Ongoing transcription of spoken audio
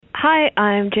Hi,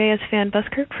 I'm J.S. Van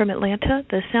Buskirk from Atlanta.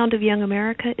 The Sound of Young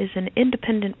America is an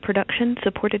independent production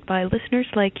supported by listeners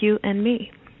like you and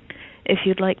me. If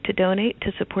you'd like to donate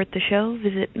to support the show,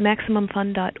 visit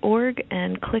MaximumFun.org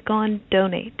and click on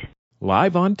Donate.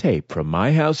 Live on tape from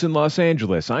my house in Los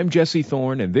Angeles, I'm Jesse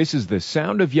Thorne, and this is the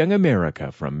Sound of Young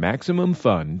America from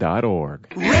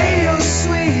MaximumFun.org. Radio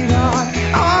sweetheart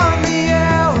on the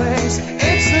airwaves,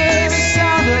 it's the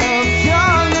sound of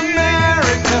young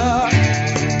America.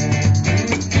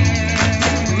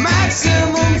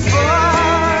 Maximum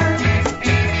fun,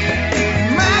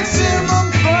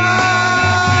 maximum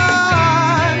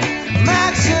fun,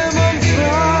 maximum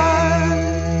fun.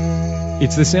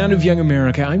 It's the Sound of Young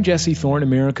America. I'm Jesse Thorne,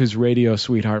 America's radio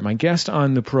sweetheart. My guest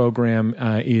on the program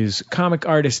is comic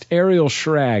artist Ariel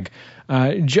Schrag.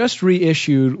 Just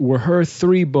reissued were her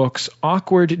 3 books,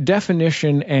 Awkward,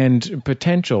 Definition, and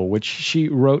Potential, which she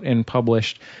wrote and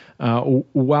published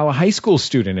while a high school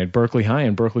student at Berkeley High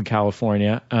in Berkeley,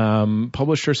 California,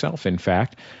 published herself, in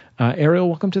fact. Ariel,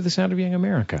 welcome to the Sound of Young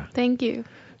America. Thank you.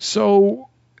 So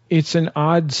it's an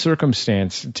odd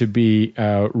circumstance to be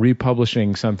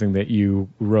republishing something that you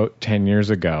wrote 10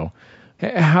 years ago.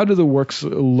 How do the works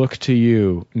look to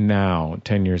you now,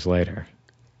 10 years later?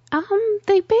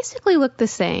 They basically look the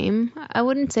same. I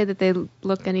wouldn't say that they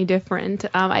look any different.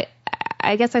 I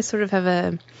guess I sort of have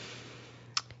a,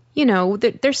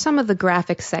 there's some of the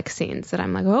graphic sex scenes that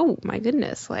I'm like, oh my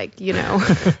goodness, I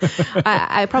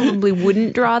probably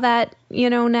wouldn't draw that,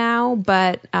 now,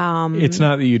 but it's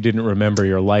not that you didn't remember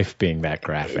your life being that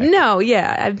graphic. No,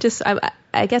 yeah,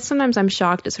 I guess sometimes I'm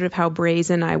shocked at sort of how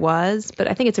brazen I was, but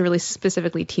I think it's a really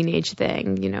specifically teenage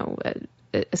thing,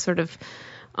 a sort of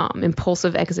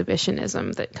impulsive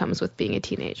exhibitionism that comes with being a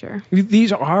teenager.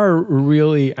 These are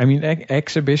really,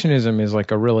 exhibitionism is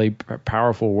like a really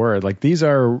powerful word. Like, these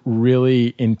are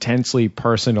really intensely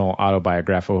personal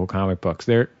autobiographical comic books.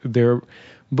 They're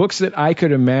books that I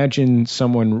could imagine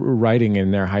someone writing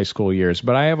in their high school years,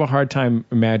 but I have a hard time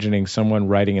imagining someone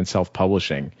writing and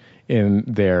self-publishing in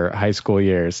their high school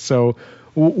years. So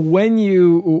when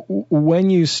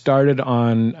you started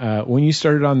on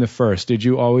the first, did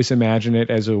you always imagine it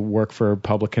as a work for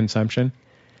public consumption?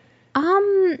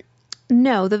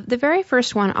 No, the very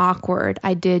first one, Awkward,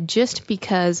 I did just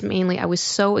because mainly I was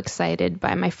so excited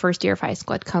by my first year of high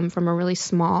school. I'd come from a really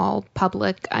small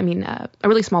a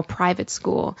really small private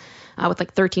school with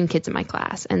like 13 kids in my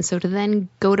class, and so to then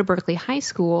go to Berkeley High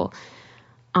School,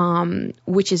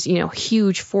 which is,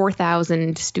 huge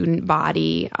 4,000 student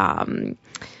body,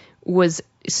 was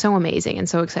so amazing and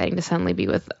so exciting to suddenly be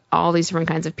with all these different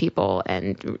kinds of people,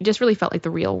 and just really felt like the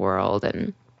real world.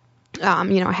 And,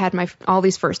 I had all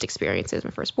these first experiences,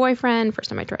 my first boyfriend, first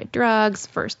time I tried drugs,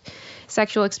 first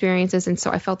sexual experiences. And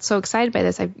so I felt so excited by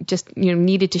this. I just,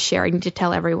 needed to share, I needed to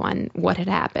tell everyone what had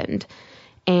happened.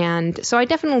 And so I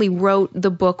definitely wrote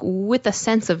the book with a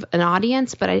sense of an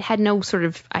audience, but I had no sort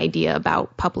of idea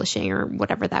about publishing or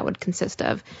whatever that would consist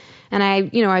of. And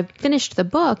I finished the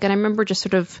book, and I remember just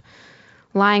sort of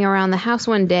lying around the house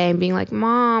one day and being like,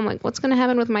 Mom, what's going to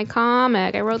happen with my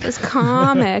comic? I wrote this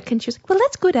comic. And she was like, well,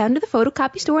 let's go down to the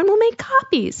photocopy store and we'll make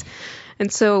copies. And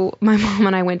so my mom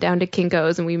and I went down to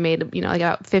Kinko's and we made,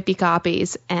 about 50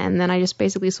 copies. And then I just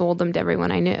basically sold them to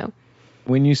everyone I knew.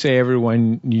 When you say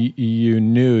everyone you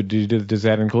knew, does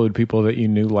that include people that you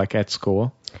knew, like at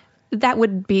school? That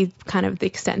would be kind of the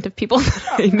extent of people that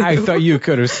I knew. I thought you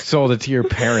could have sold it to your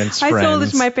parents' friends. I sold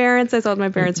it to my parents. I sold my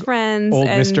parents' friends. Old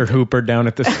Mr. Hooper down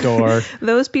at the store.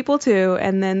 Those people too,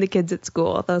 and then the kids at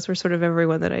school. Those were sort of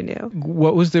everyone that I knew.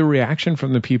 What was the reaction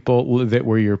from the people that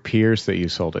were your peers that you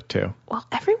sold it to? Well,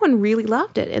 everyone really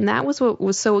loved it, and that was what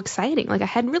was so exciting. Like, I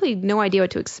had really no idea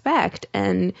what to expect,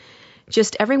 and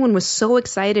just everyone was so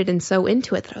excited and so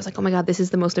into it that I was like, oh my God, this is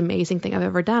the most amazing thing I've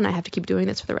ever done. I have to keep doing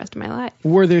this for the rest of my life.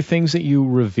 Were there things that you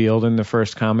revealed in the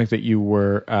first comic that you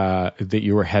were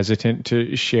hesitant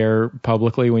to share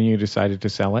publicly when you decided to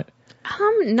sell it?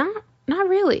 Not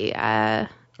really.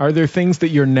 Are there things that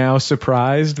you're now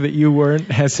surprised that you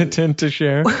weren't hesitant to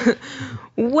share?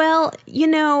 Well,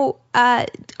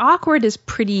 Awkward is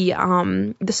pretty,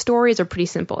 the stories are pretty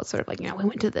simple. It's sort of like, we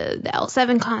went to the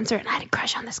L7 concert and I had a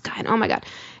crush on this guy, and oh my God,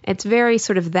 it's very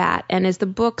sort of that. And as the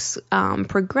books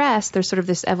progress, there's sort of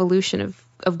this evolution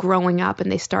of growing up,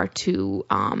 and they start to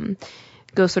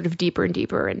go sort of deeper and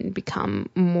deeper and become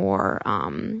more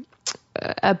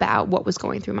about what was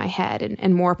going through my head,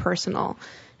 and more personal,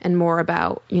 and more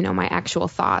about, my actual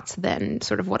thoughts than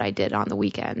sort of what I did on the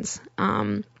weekends.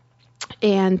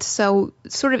 And so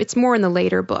sort of it's more in the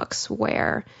later books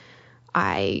where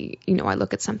I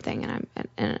look at something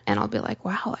and I'll be like,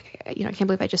 wow, like, I can't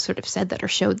believe I just sort of said that or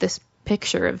showed this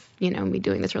picture of, me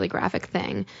doing this really graphic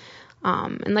thing.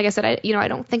 And like I said, I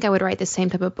don't think I would write the same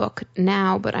type of book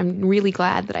now, but I'm really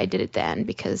glad that I did it then,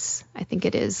 because I think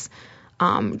it is,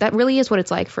 that really is what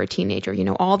it's like for a teenager.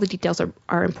 All the details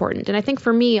are important. And I think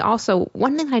for me also,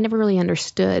 one thing that I never really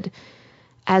understood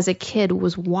as a kid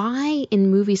was why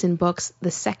in movies and books the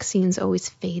sex scenes always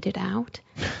faded out.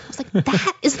 I was like,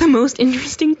 that is the most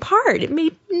interesting part. It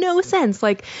made no sense.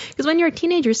 Like, because when you're a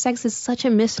teenager, sex is such a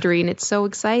mystery and it's so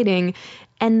exciting.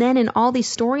 And then in all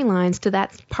these storylines, to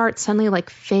that part suddenly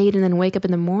like fade and then wake up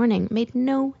in the morning made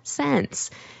no sense.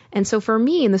 And so for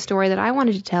me, in the story that I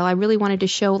wanted to tell, I really wanted to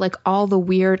show like all the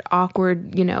weird,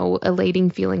 awkward, elating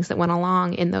feelings that went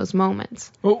along in those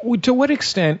moments. Well, to what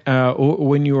extent,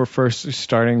 when you were first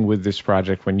starting with this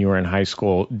project, when you were in high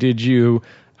school, did you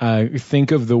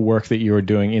think of the work that you were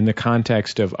doing in the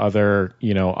context of other,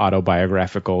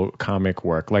 autobiographical comic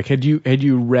work? Like, had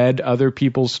you read other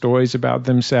people's stories about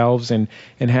themselves and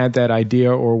had that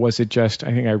idea, or was it just,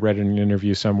 I think I read in an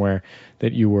interview somewhere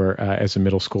that you were, as a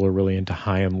middle schooler, really into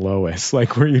High and Lois?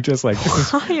 Like, were you just like,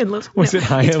 High and Lois? Was it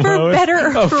High and Lois?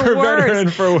 Better or for worse. Better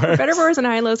and for worse. For better, for worse, and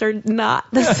High and Lois are not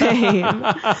the same.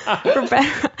 For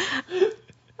better,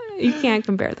 you can't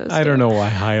compare those. I don't know why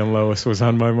High and Lois was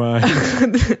on my mind.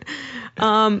 For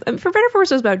better, for worse,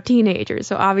 it was about teenagers,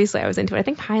 so obviously I was into it. I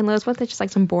think High and Lois, wasn't it just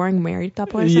like some boring married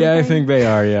couple or something? Yeah, I think they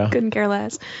are. Yeah, couldn't care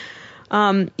less.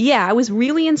 I was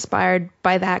really inspired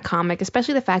by that comic,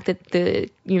 especially the fact that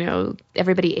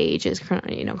everybody ages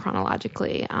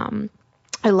chronologically.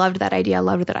 I loved that idea. I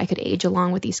loved that I could age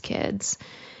along with these kids.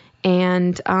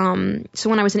 And so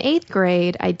when I was in 8th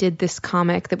grade, I did this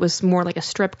comic that was more like a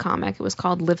strip comic. It was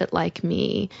called Live It Like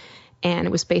Me. And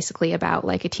it was basically about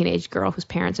like a teenage girl whose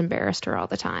parents embarrassed her all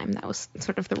the time. That was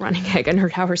sort of the running gag,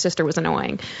 and how her sister was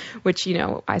annoying, which,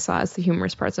 I saw as the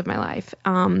humorous parts of my life.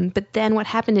 But then what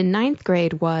happened in 9th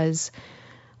grade was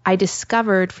I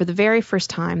discovered for the very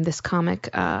first time this comic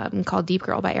called Deep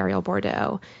Girl by Ariel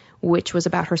Bordeaux, which was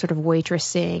about her sort of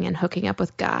waitressing and hooking up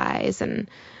with guys. And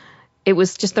it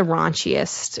was just the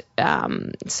raunchiest,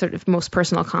 sort of most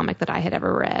personal comic that I had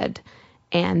ever read.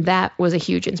 And that was a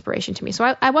huge inspiration to me.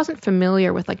 So I wasn't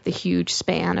familiar with like the huge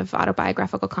span of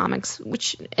autobiographical comics,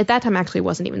 which at that time actually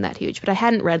wasn't even that huge. But I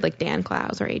hadn't read like Dan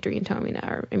Clowes or Adrian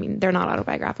Tomina, they're not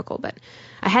autobiographical, but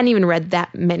I hadn't even read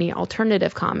that many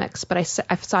alternative comics. But I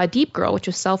saw Deep Girl, which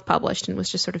was self-published and was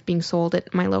just sort of being sold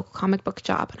at my local comic book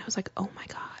shop. And I was like, oh my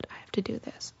God, I have to do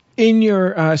this. In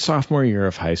your sophomore year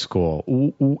of high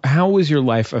school, how was your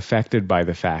life affected by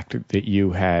the fact that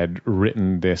you had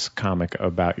written this comic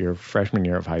about your freshman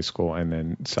year of high school and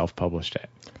then self-published it?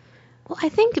 Well, I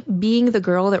think being the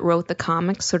girl that wrote the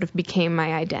comics sort of became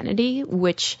my identity,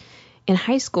 which in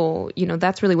high school,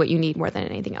 that's really what you need more than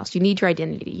anything else. You need your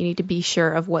identity. You need to be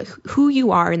sure of who you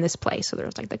are in this place. So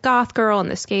there's like the goth girl and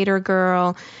the skater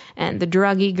girl and the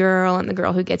druggy girl and the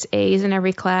girl who gets A's in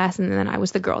every class. And then I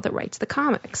was the girl that writes the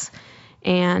comics.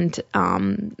 And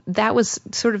that was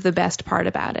sort of the best part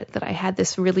about it, that I had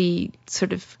this really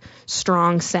sort of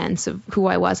strong sense of who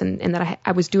I was and that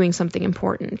I was doing something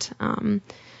important. And,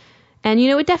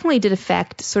 it definitely did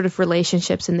affect sort of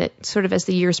relationships, and that sort of as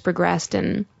the years progressed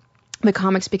and the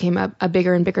comics became a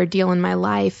bigger and bigger deal in my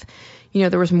life,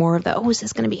 there was more of is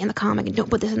this going to be in the comic, and don't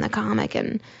put this in the comic.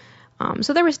 And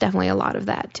so there was definitely a lot of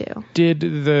that too. Did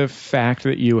the fact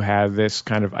that you had this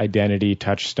kind of identity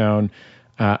touchstone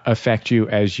affect you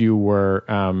as you were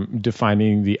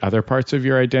defining the other parts of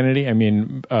your identity?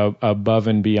 Above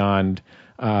and beyond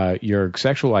your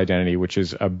sexual identity, which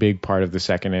is a big part of the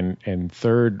second and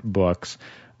third books,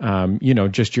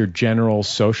 just your general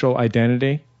social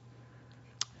identity?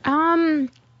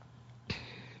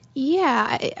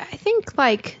 I think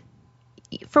like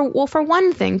for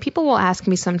one thing, people will ask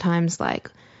me sometimes like,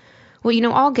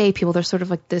 well, all gay people, they're sort of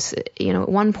like this, at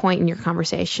one point in your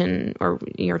conversation or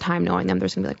your time knowing them,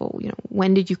 there's gonna be like, well,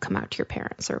 when did you come out to your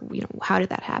parents, or, how did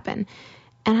that happen?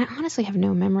 And I honestly have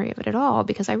no memory of it at all,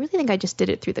 because I really think I just did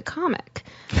it through the comic.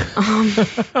 I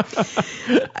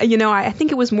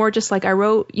think it was more just like I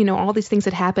wrote, all these things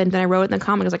that happened, then I wrote it in the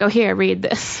comic. I was like, oh, here, read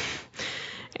this.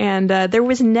 And there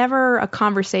was never a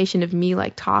conversation of me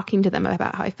like talking to them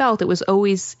about how I felt. It was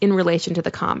always in relation to the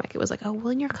comic. It was like, oh, well,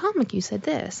 in your comic you said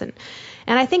this, and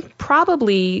I think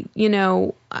probably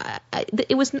it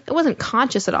wasn't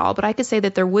conscious at all, but I could say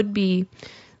that there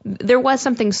was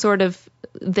something sort of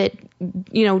that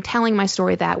telling my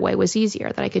story that way was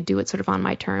easier, that I could do it sort of on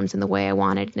my terms and the way I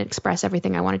wanted, and express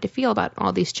everything I wanted to feel about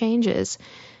all these changes,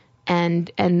 and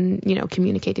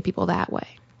communicate to people that way.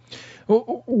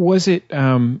 Was it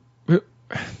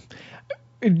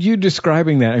you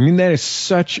describing that, I mean, that is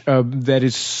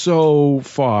so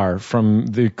far from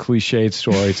the cliched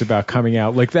stories about coming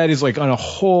out. Like, that is like on a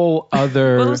whole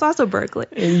other. Well, it was also Berkeley.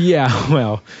 Yeah,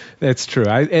 well, that's true.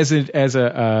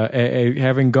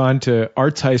 Having gone to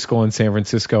arts high school in San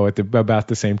Francisco at about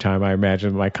the same time, I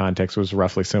imagine my context was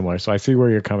roughly similar. So I see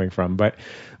where you're coming from. But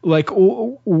like,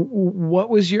 what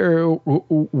was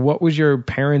your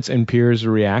parents' and peers'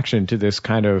 reaction to this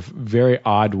kind of very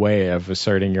odd way of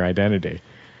asserting your identity?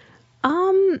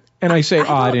 And I say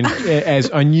odd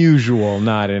as unusual,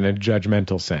 not in a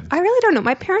judgmental sense. I really don't know.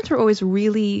 My parents were always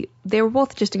they were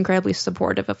both just incredibly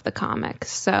supportive of the comic.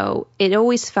 So it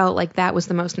always felt like that was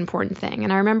the most important thing.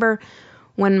 And I remember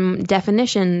when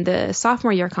Definition, the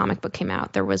sophomore year comic book, came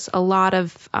out, there was a lot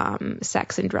of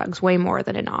sex and drugs, way more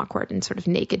than in Awkward, and sort of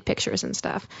naked pictures and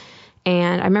stuff.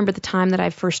 And I remember the time that I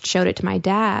first showed it to my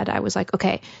dad, I was like,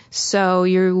 okay, so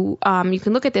you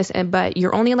can look at this, but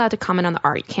you're only allowed to comment on the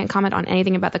art. You can't comment on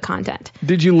anything about the content.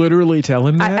 Did you literally tell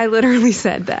him that? I literally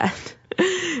said that.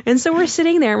 And so we're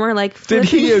sitting there and we're like flipping.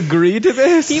 Did he agree to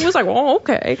this? He was like, oh,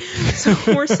 okay. So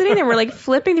we're sitting there, we're like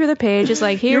flipping through the pages,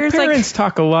 like here's your parents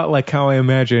talk a lot like how I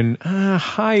imagine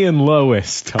High and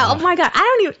Lois talk. Oh my God,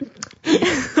 I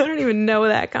don't even know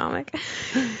that comic.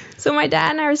 So my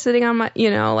dad and I were sitting on my,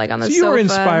 like on the sofa. So you were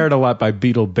inspired a lot by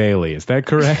Beetle Bailey, is that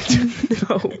correct?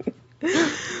 No.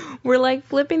 We're like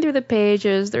flipping through the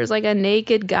pages. There's like a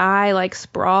naked guy like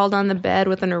sprawled on the bed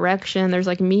with an erection. There's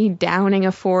like me downing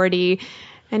a 40.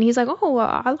 And he's like, oh,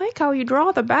 I like how you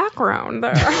draw the background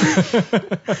there.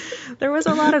 There was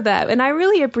a lot of that. And I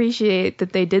really appreciate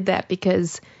that they did that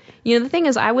because, the thing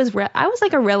is, I was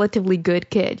like a relatively good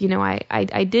kid.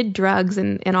 I did drugs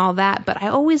and all that, but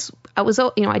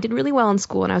I did really well in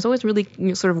school, and I was always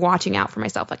really sort of watching out for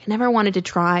myself. Like, I never wanted to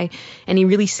try any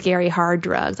really scary hard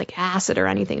drugs like acid or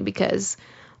anything because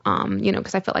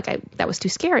I felt like that was too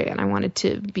scary, and I wanted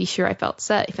to be sure I felt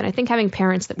safe. And I think having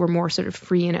parents that were more sort of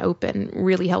free and open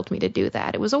really helped me to do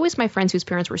that. It was always my friends whose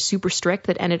parents were super strict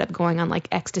that ended up going on like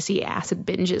ecstasy acid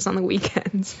binges on the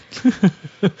weekends.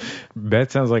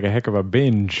 That sounds like a heck of a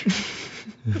binge.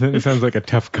 It sounds like a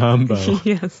tough combo.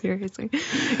 Yeah, seriously.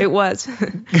 It was.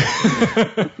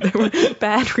 There were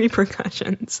bad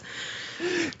repercussions.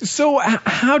 So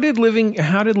how did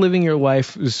living your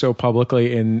life so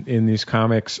publicly in these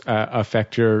comics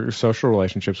affect your social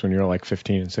relationships when you were like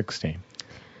 15 and 16?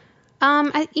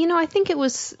 I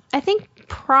think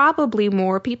probably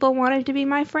more people wanted to be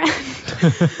my friend.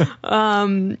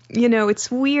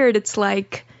 It's weird. It's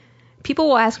like people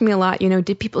will ask me a lot,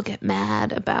 did people get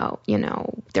mad about,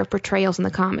 their portrayals in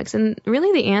the comics? And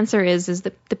really the answer is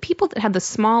that the people that had the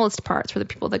smallest parts were the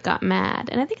people that got mad.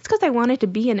 And I think it's because I wanted to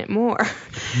be in it more.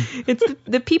 It's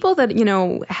the people that,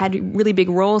 had really big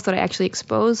roles that I actually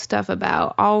exposed stuff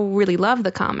about all really loved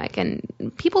the comic.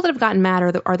 And people that have gotten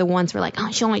mad are the ones who are like,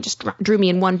 oh, she only just drew me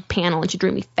in one panel and she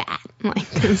drew me fat. Like,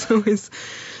 it's always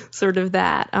sort of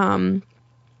that.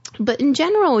 But in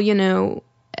general,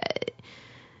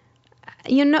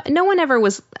 no one ever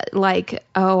was like,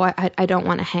 oh, I don't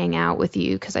want to hang out with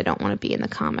you because I don't want to be in the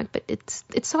comic. But it's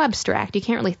so abstract. You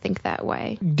can't really think that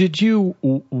way. Did you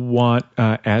want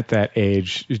at that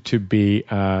age to be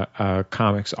a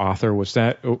comics author? Was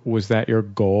that your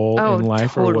goal in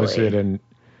life? Totally. Or was it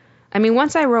I mean,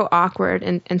 once I wrote Awkward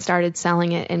and started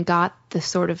selling it and got the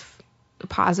sort of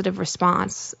positive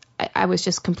response, I was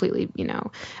just completely, I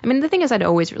mean, the thing is, I'd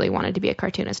always really wanted to be a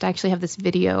cartoonist. I actually have this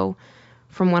video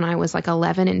from when I was like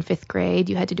 11 in 5th grade.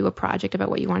 You had to do a project about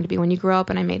what you wanted to be when you grow up,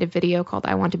 and I made a video called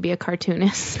I Want to Be a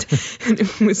Cartoonist. And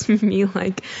it was me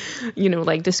like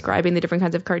describing the different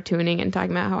kinds of cartooning and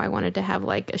talking about how I wanted to have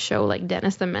like a show like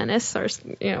Dennis the Menace or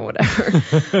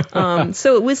whatever.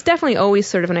 So it was definitely always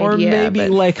sort of an idea. Or maybe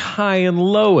like High and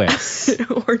Lois.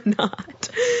 Or not.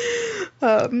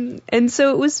 And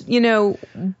so it was,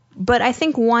 but I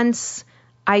think once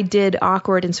I did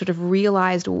Awkward and sort of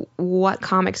realized what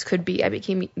comics could be, I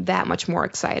became that much more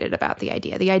excited about the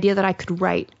idea that I could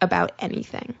write about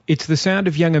anything. It's The Sound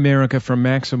of Young America from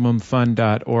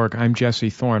MaximumFun.org. I'm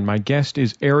Jesse Thorne. My guest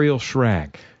is Ariel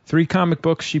Schrag. 3 comic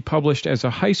books she published as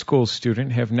a high school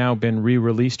student have now been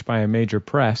re-released by a major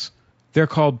press. They're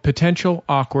called Potential,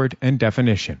 Awkward, and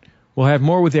Definition. We'll have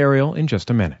more with Ariel in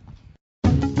just a minute.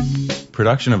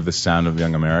 Production of The Sound of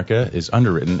Young America is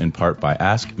underwritten in part by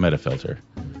Ask Metafilter.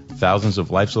 Thousands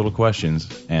of life's little questions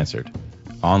answered.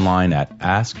 Online at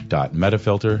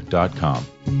ask.metafilter.com.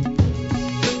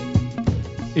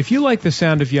 If you like The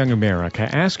Sound of Young America,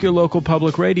 ask your local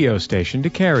public radio station to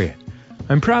carry it.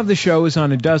 I'm proud the show is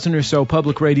on a dozen or so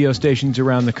public radio stations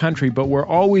around the country, but we're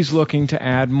always looking to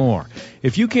add more.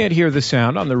 If you can't hear the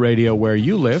sound on the radio where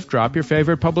you live, drop your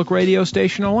favorite public radio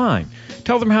station a line.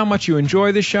 Tell them how much you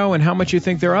enjoy the show and how much you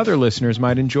think their other listeners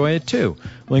might enjoy it too.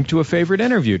 Link to a favorite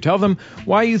interview. Tell them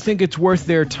why you think it's worth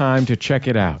their time to check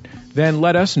it out. Then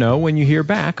let us know when you hear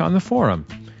back on the forum.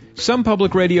 Some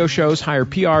public radio shows hire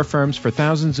PR firms for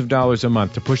thousands of dollars a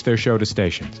month to push their show to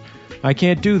stations. I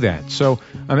can't do that, so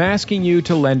I'm asking you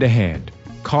to lend a hand.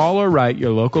 Call or write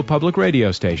your local public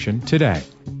radio station today.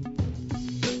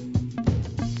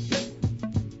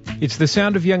 It's the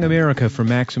Sound of Young America from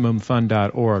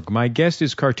MaximumFun.org. My guest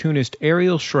is cartoonist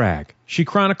Ariel Schrag. She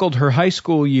chronicled her high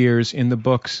school years in the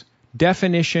books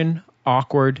Definition,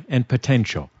 Awkward, and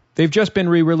Potential. They've just been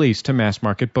re-released to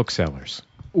mass-market booksellers.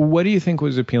 What do you think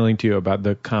was appealing to you about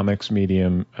the comics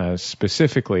medium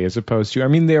specifically, as opposed to, I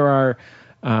mean, there are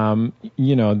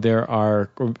millions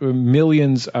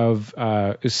of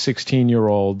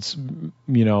 16-year-olds,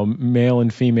 male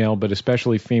and female, but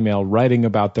especially female, writing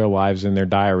about their lives in their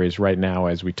diaries right now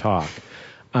as we talk.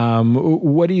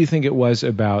 What do you think it was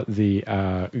about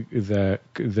the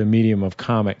medium of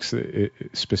comics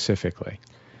specifically?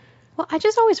 Well, I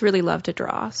just always really loved to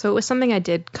draw. So it was something I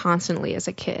did constantly as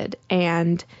a kid.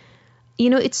 And,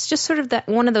 it's just sort of that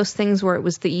one of those things where it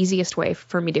was the easiest way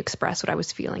for me to express what I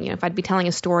was feeling. If I'd be telling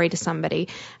a story to somebody,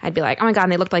 I'd be like, oh my God,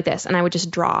 and they looked like this. And I would just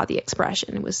draw the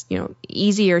expression. It was,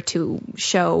 easier to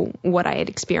show what I had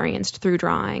experienced through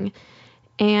drawing.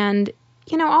 And,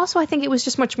 also I think it was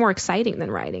just much more exciting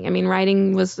than writing. I mean,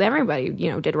 writing was, everybody,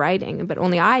 did writing, but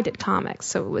only I did comics.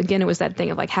 So again, it was that thing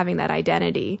of like having that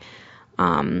identity.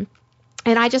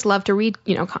 And I just love to read,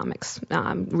 comics.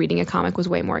 Reading a comic was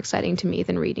way more exciting to me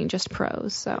than reading just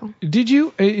prose. So, did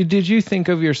you think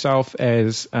of yourself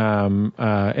as,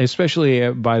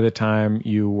 especially by the time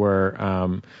you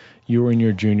were in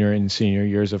your junior and senior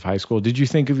years of high school, did you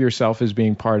think of yourself as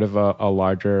being part of a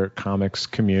larger comics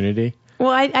community?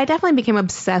 Well, I definitely became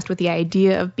obsessed with the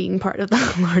idea of being part of the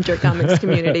larger comics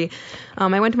community.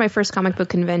 I went to my first comic book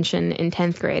convention in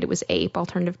 10th grade. It was APE,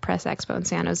 Alternative Press Expo in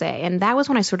San Jose. And that was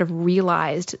when I sort of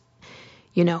realized,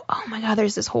 oh my God,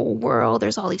 there's this whole world.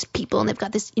 There's all these people and they've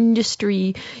got this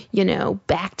industry,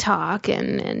 back talk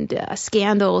and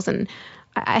scandals. And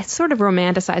I sort of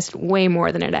romanticized it way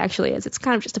more than it actually is. It's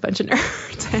kind of just a bunch of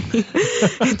nerds,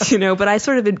 but I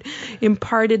sort of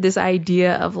imparted this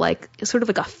idea of sort of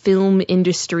like a film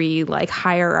industry,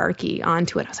 hierarchy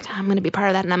onto it. I was like, I'm going to be part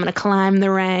of that and I'm going to climb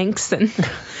the ranks. And,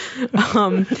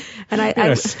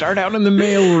 I start out in the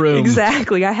mailroom.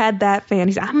 Exactly. I had that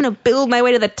fantasy. I'm going to build my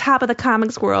way to the top of the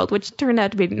comics world, which turned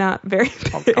out to be not very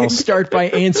big. I'll start by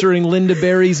answering Linda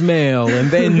Berry's mail and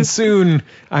then soon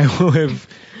I will have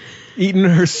eaten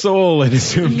her soul and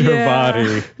assumed her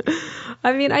body.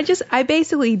 I mean, I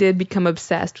basically did become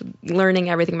obsessed with learning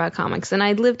everything about comics. And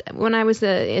when I was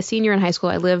a senior in high school,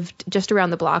 I lived just around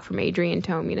the block from Adrian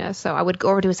Tome, so I would go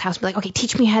over to his house and be like, okay,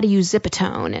 teach me how to use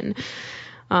Zipatone.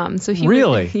 And so he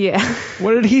really? Yeah.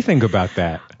 What did he think about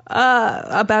that?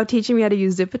 About teaching me how to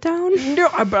use Zipatone? No,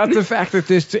 about the fact that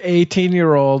this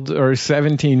 18-year-old or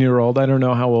 17-year-old, I don't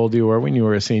know how old you were when you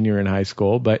were a senior in high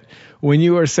school, but when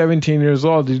you were 17 years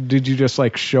old, did you just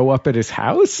show up at his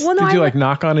house? Well, no, did you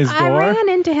knock on his door? I ran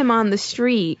into him on the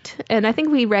street, and I think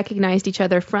we recognized each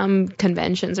other from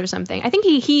conventions or something. I think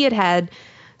he had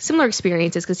similar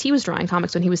experiences because he was drawing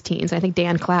comics when he was teens. And I think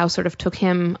Dan Clow sort of took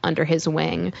him under his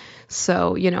wing.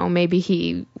 So, maybe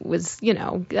he was,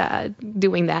 doing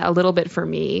that a little bit for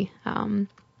me.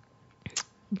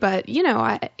 But,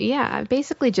 I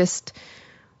basically just,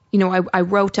 I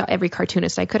wrote to every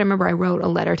cartoonist I could. I remember I wrote a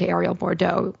letter to Ariel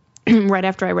Bordeaux right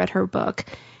after I read her book.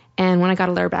 And when I got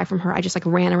a letter back from her, I just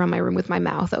ran around my room with my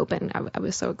mouth open. I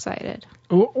was so excited.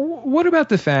 What about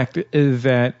the fact that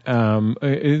that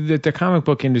the comic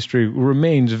book industry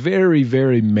remains very,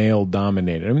 very male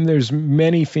dominated? I mean, there's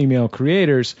many female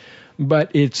creators,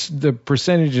 but the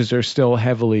percentages are still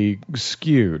heavily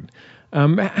skewed.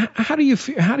 How do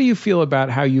you feel about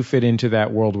how you fit into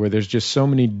that world where there's just so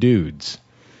many dudes?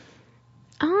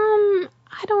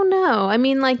 I don't know. I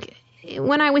mean,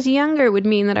 when I was younger, it would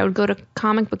mean that I would go to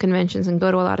comic book conventions and go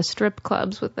to a lot of strip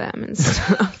clubs with them and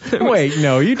stuff. Wait,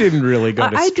 no, you didn't really go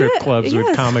to strip clubs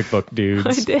with comic book dudes.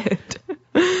 I did.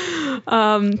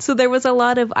 So there was a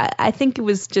lot of, I think it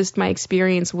was just my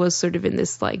experience was sort of in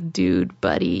this dude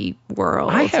buddy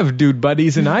world. I have dude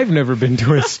buddies and I've never been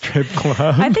to a strip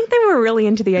club. I think they were really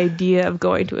into the idea of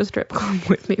going to a strip club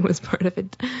with me was part of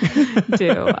it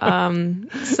too.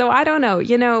 So I don't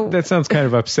know, That sounds kind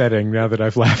of upsetting now that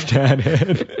I've laughed at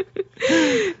it.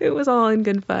 It was all in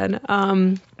good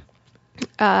fun.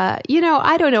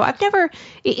 I don't know.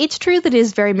 It's true that it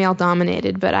is very male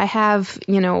dominated, but I have,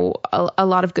 a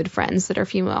lot of good friends that are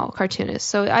female cartoonists.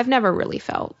 So I've never really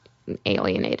felt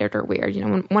alienated or weird.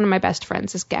 One of my best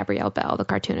friends is Gabrielle Bell, the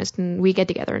cartoonist, and we get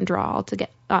together and draw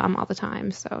all the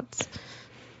time. So it's...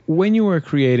 When you were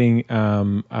creating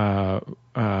the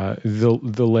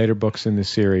later books in the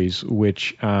series,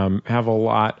 which have a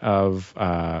lot of,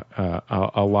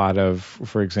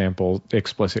 for example,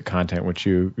 explicit content, which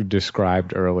you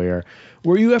described earlier,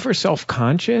 were you ever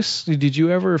self-conscious? Did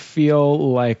you ever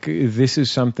feel like this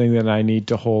is something that I need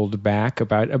to hold back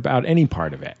about any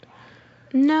part of it?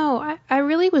 No, I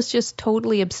really was just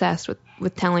totally obsessed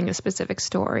with telling a specific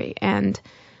story, and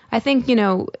I think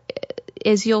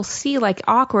as you'll see, like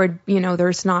Awkward,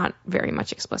 there's not very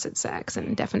much explicit sex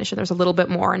and definition. There's a little bit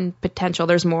more, and Potential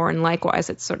there's more, and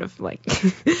Likewise it's sort of like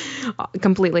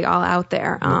completely all out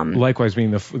there. Likewise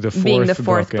being the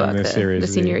fourth book in this series. The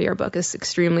senior year book is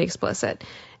extremely explicit.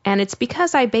 And it's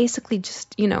because I basically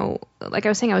just, like I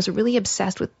was saying, I was really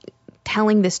obsessed with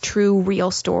telling this true, real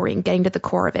story and getting to the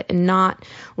core of it and not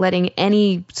letting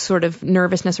any sort of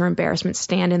nervousness or embarrassment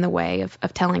stand in the way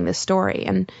of telling this story.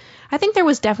 And I think there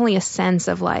was definitely a sense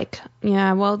of like,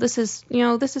 this is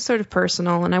sort of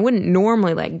personal, and I wouldn't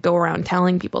normally like go around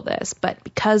telling people this, but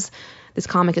because this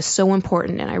comic is so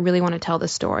important and I really want to tell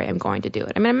this story, I'm going to do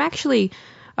it. I mean, I'm actually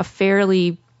a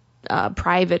fairly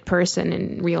private person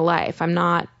in real life. I'm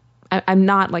not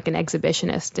like an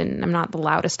exhibitionist, and I'm not the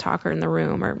loudest talker in the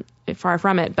room, or far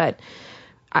from it, but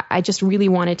I just really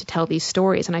wanted to tell these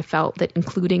stories, and I felt that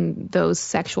including those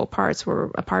sexual parts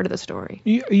were a part of the story.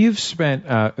 You've spent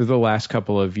the last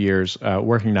couple of years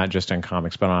working not just on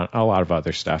comics, but on a lot of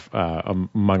other stuff,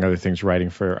 among other things, writing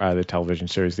for the television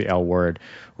series The L Word,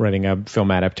 writing a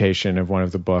film adaptation of one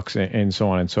of the books, and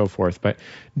so on and so forth. But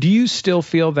do you still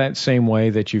feel that same way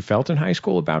that you felt in high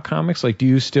school about comics? Like, do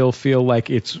you still feel like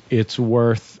it's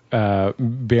worth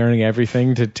bearing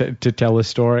everything to tell a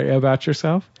story about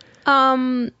yourself?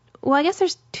 Well, I guess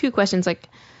there's two questions, like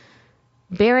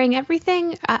bearing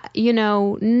everything, I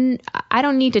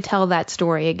don't need to tell that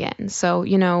story again. So,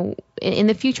 in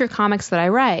the future comics that I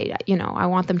write, I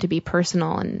want them to be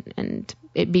personal and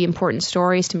it be important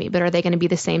stories to me, but are they going to be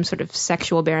the same sort of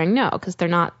sexual bearing? No, because they're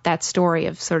not that story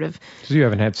of sort of... So you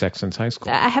haven't had sex since high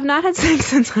school? I have not had sex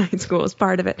since high school as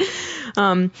part of it.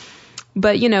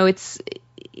 But, it's...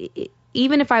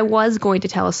 Even if I was going to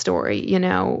tell a story,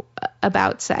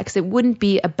 about sex, it wouldn't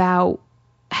be about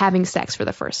having sex for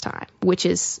the first time, which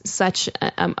is such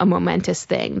a momentous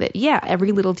thing that,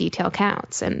 every little detail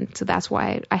counts. And so that's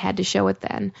why I had to show it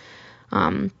then.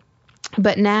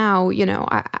 But now,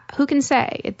 who can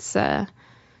say?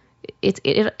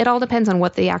 It all depends on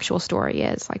what the actual story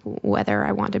is, like whether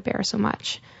I want to bear so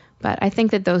much. But I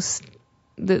think that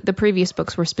the previous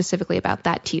books were specifically about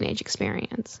that teenage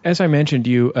experience. As I mentioned,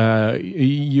 you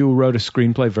wrote a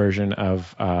screenplay version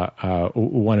of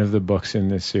one of the books in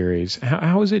this series.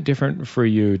 How is it different for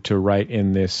you to write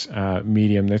in this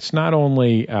medium that's not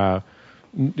only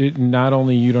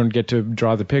you don't get to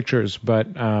draw the pictures, but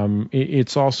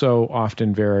it's also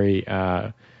often very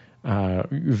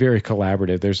very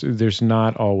collaborative. There's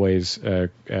not always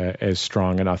as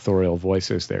strong an authorial voice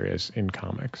as there is in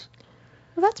comics.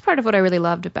 Well, that's part of what I really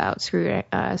loved about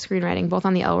screenwriting, both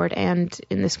on the L Word and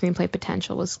in the screenplay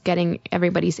Potential, was getting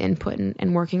everybody's input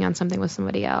and working on something with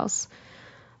somebody else.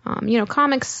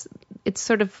 Comics, it's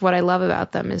sort of what I love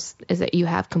about them is that you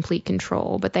have complete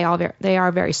control, but they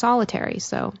are very solitary.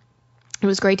 So it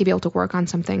was great to be able to work on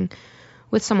something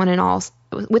with someone else,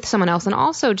 and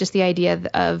also just the idea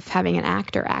of having an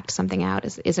actor act something out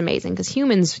is amazing, because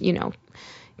humans,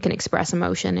 can express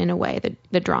emotion in a way that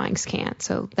the drawings can't.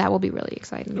 So that will be really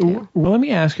exciting too. Well, let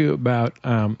me ask you about,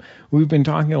 we've been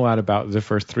talking a lot about the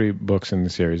first three books in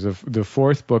the series. The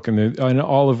fourth book, and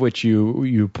all of which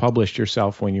you published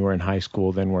yourself when you were in high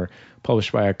school, then were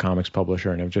published by a comics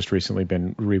publisher and have just recently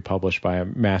been republished by a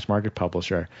mass market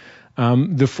publisher.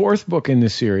 The fourth book in the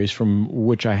series, from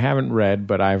which I haven't read,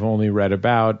 but I've only read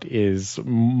about, is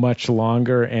much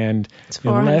longer, and it's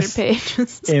 400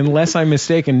 pages. Unless I'm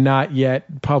mistaken, not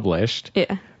yet published.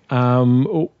 Yeah.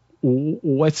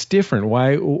 What's different?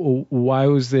 Why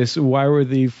was this? Why were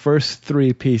the first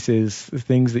three pieces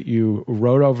things that you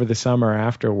wrote over the summer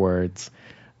afterwards,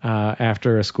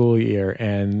 after a school year,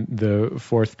 and the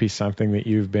fourth piece something that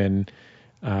you've been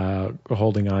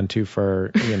holding on to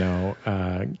for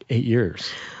 8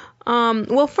 years?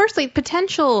 Well, firstly,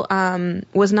 Potential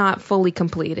was not fully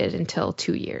completed until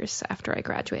 2 years after I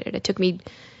graduated. It took me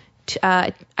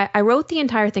I wrote the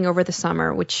entire thing over the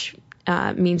summer, which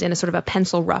means in a sort of a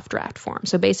pencil rough draft form.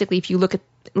 So basically, if you look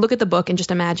at the book and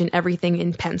just imagine everything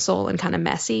in pencil and kind of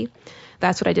messy,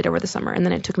 that's what I did over the summer. And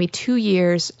then it took me 2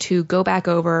 years to go back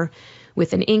over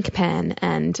with an ink pen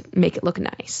and make it look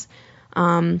nice.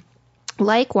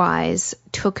 Likewise,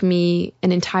 took me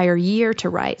an entire year to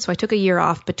write. So I took a year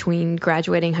off between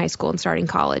graduating high school and starting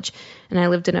college, and I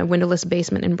lived in a windowless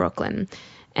basement in Brooklyn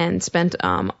and spent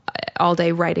all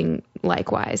day writing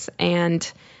Likewise.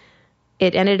 And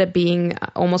it ended up being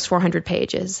almost 400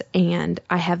 pages, and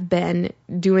I have been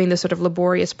doing the sort of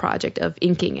laborious project of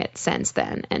inking it since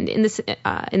then. And in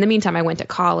the meantime, I went to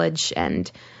college and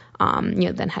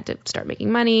then had to start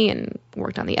making money and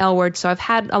worked on the L Word. So I've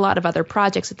had a lot of other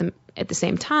projects at the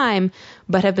same time,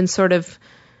 but have been sort of,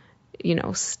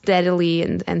 steadily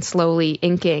and slowly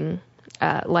inking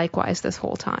Likewise this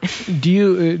whole time. Do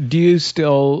you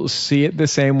still see it the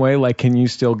same way? Like, can you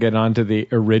still get onto the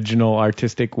original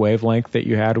artistic wavelength that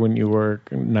you had when you were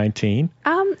 19?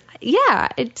 Yeah,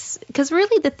 it's because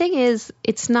really the thing is,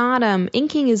 it's not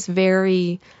inking is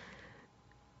very.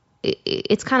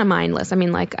 It's kind of mindless. I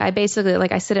mean, I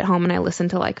sit at home and I listen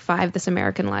to like 5 This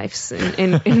American Lives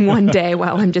in one day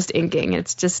while I'm just inking.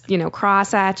 It's just,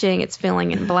 cross hatching, it's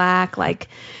filling in black.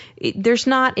 It's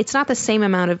not the same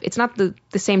amount of, it's not the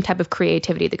same type of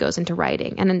creativity that goes into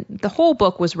writing. And then the whole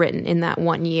book was written in that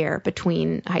 1 year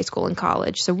between high school and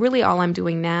college. So really all I'm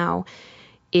doing now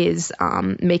is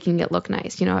making it look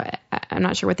nice. I'm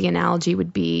not sure what the analogy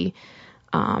would be.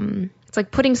 It's like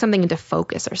putting something into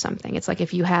focus or something. It's like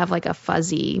if you have like a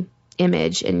fuzzy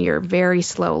image and you're very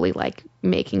slowly like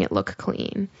making it look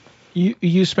clean.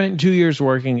 You spent 2 years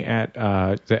working at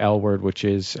the L Word, which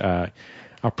is a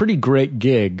pretty great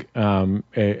gig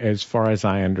as far as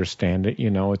I understand it.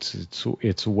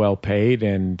 It's well paid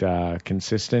and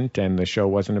consistent, and the show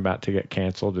wasn't about to get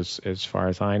canceled as far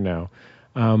as I know.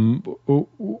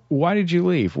 Why did you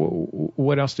leave?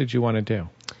 What else did you want to do?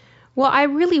 Well, I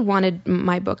really wanted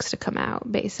my books to come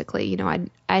out, basically.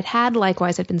 I'd had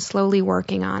Likewise, I'd been slowly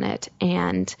working on it,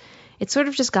 and it sort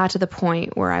of just got to the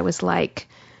point where I was like,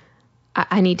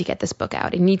 I need to get this book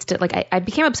out. It needs to, I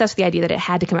became obsessed with the idea that it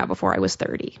had to come out before I was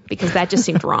 30, because that just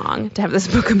seemed wrong to have this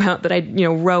book come out that I,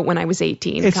 wrote when I was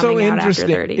 18, it's coming so out after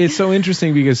 30. It's so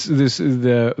interesting because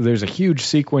there's a huge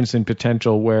sequence in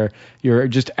potential where you're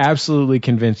just absolutely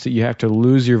convinced that you have to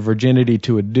lose your virginity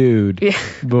to a dude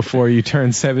before you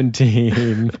turn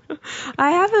 17.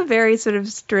 I have a very sort of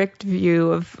strict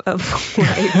view of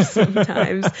life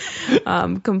sometimes,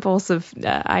 compulsive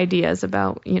ideas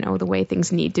about, the way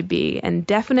things need to be. And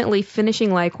definitely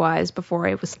finishing Likewise before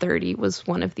I was 30 was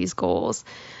one of these goals.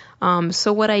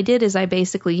 So what I did is I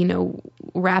basically,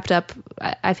 wrapped up,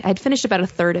 I'd finished about a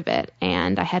third of it,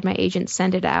 and I had my agent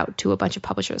send it out to a bunch of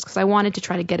publishers because I wanted to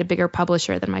try to get a bigger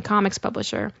publisher than my comics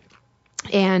publisher.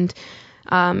 And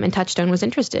Touchstone was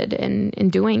interested in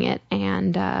doing it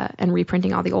and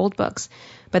reprinting all the old books.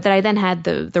 But that I then had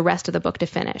the rest of the book to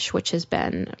finish, which has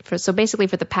been for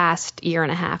the past year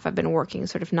and a half, I've been working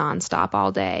sort of nonstop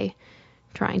all day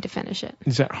trying to finish it.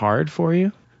 Is that hard for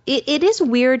you? It is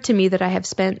weird to me that I have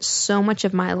spent so much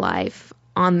of my life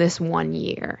on this 1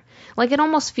 year. Like, it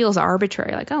almost feels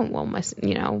arbitrary. Like, oh, well,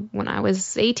 when I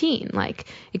was 18, like,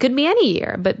 it could be any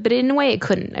year, but in a way it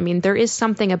couldn't. I mean, there is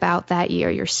something about that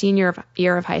year, your senior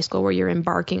year of high school, where you're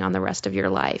embarking on the rest of your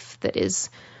life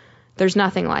there's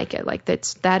nothing like it. Like,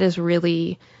 that is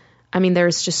really, I mean,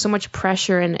 there's just so much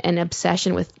pressure and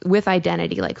obsession with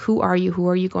identity. Like, who are you? Who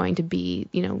are you going to be?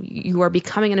 You are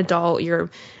becoming an adult. You're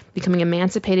becoming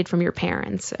emancipated from your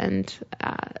parents. And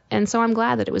so I'm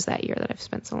glad that it was that year that I've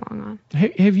spent so long on.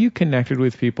 Have you connected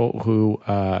with people who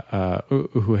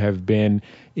have been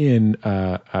in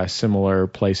a similar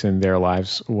place in their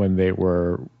lives when they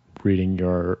were reading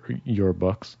your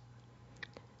books?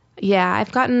 Yeah,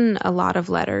 I've gotten a lot of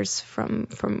letters from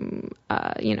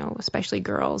especially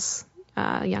girls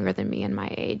younger than me and my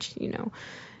age,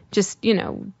 just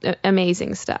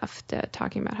amazing stuff,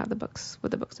 talking about what the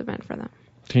books have been for them.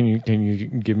 Can you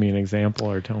give me an example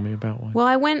or tell me about one? Well,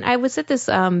 I was at this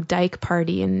dyke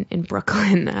party in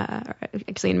Brooklyn,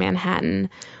 actually in Manhattan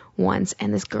once,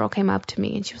 and this girl came up to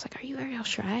me and she was like, "Are you Ariel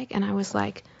Schrag?" And I was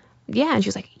like, "Yeah." And she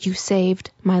was like, "You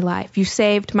saved my life. You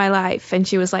saved my life." And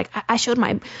she was like, I showed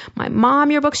my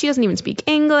mom your book. She doesn't even speak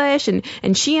English,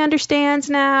 and she understands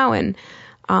now. And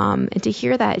to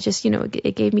hear that, just,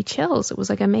 it gave me chills. It was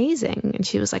like amazing. And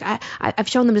she was like, I've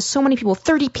shown them to so many people.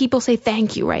 30 people say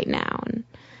thank you right now. And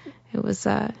it was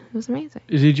amazing.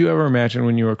 Did you ever imagine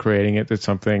when you were creating it that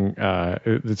something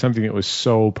that was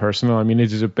so personal? I mean,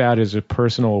 it's about as a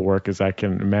personal work as I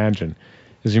can imagine.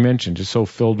 As you mentioned, just so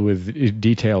filled with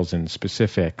details and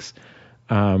specifics.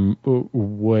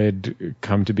 would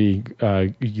come to be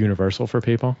universal for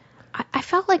people? I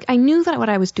felt like I knew that what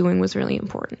I was doing was really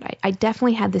important. I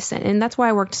definitely had this sense, and that's why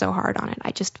I worked so hard on it.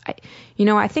 I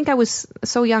think I was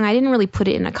so young, I didn't really put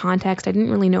it in a context. I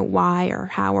didn't really know why or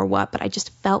how or what, but I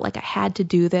just felt like I had to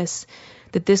do this,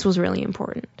 that this was really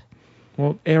important.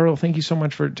 Well, Ariel, thank you so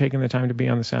much for taking the time to be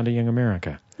on The Sound of Young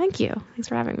America. Thank you. Thanks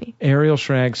for having me. Ariel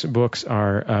Schrag's books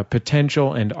are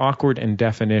Potential and Awkward and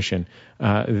Definition.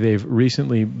 They've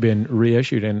recently been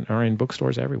reissued and are in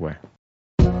bookstores everywhere.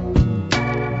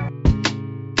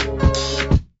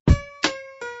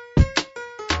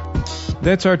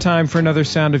 That's our time for another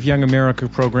Sound of Young America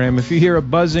program. If you hear a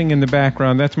buzzing in the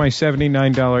background, that's my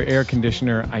 $79 air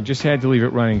conditioner. I just had to leave it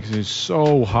running because it's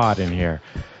so hot in here.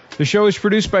 The show is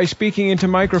produced by Speaking Into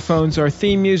Microphones. Our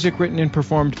theme music written and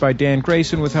performed by Dan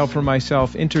Grayson with help from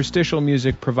myself. Interstitial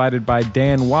music provided by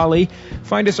Dan Wally.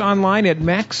 Find us online at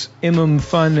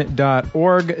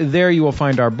maximumfun.org. There you will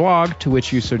find our blog, to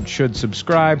which you should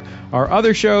subscribe, our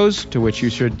other shows, to which you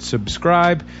should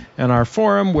subscribe, and our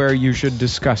forum where you should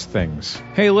discuss things.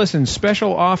 Hey, listen,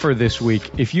 special offer this week.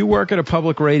 If you work at a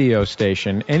public radio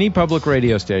station, any public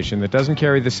radio station that doesn't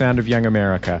carry the Sound of Young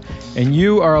America, and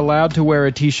you are allowed to wear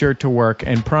a t-shirt to work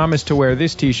and promise to wear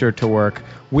this t-shirt to work,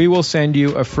 we will send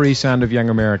you a free Sound of Young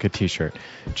America t-shirt.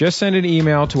 Just send an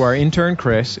email to our intern,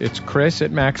 Chris. It's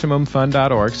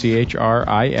chris@maximumfun.org,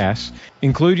 CHRIS.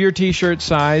 Include your t-shirt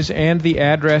size and the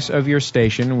address of your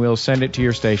station. We'll send it to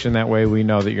your station. That way we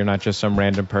know that you're not just some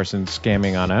random person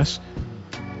scamming on us,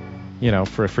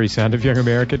 for a free Sound of Young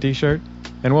America t-shirt.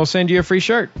 And we'll send you a free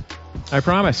shirt. I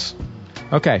promise.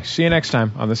 Okay, see you next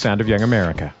time on The Sound of Young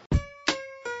America.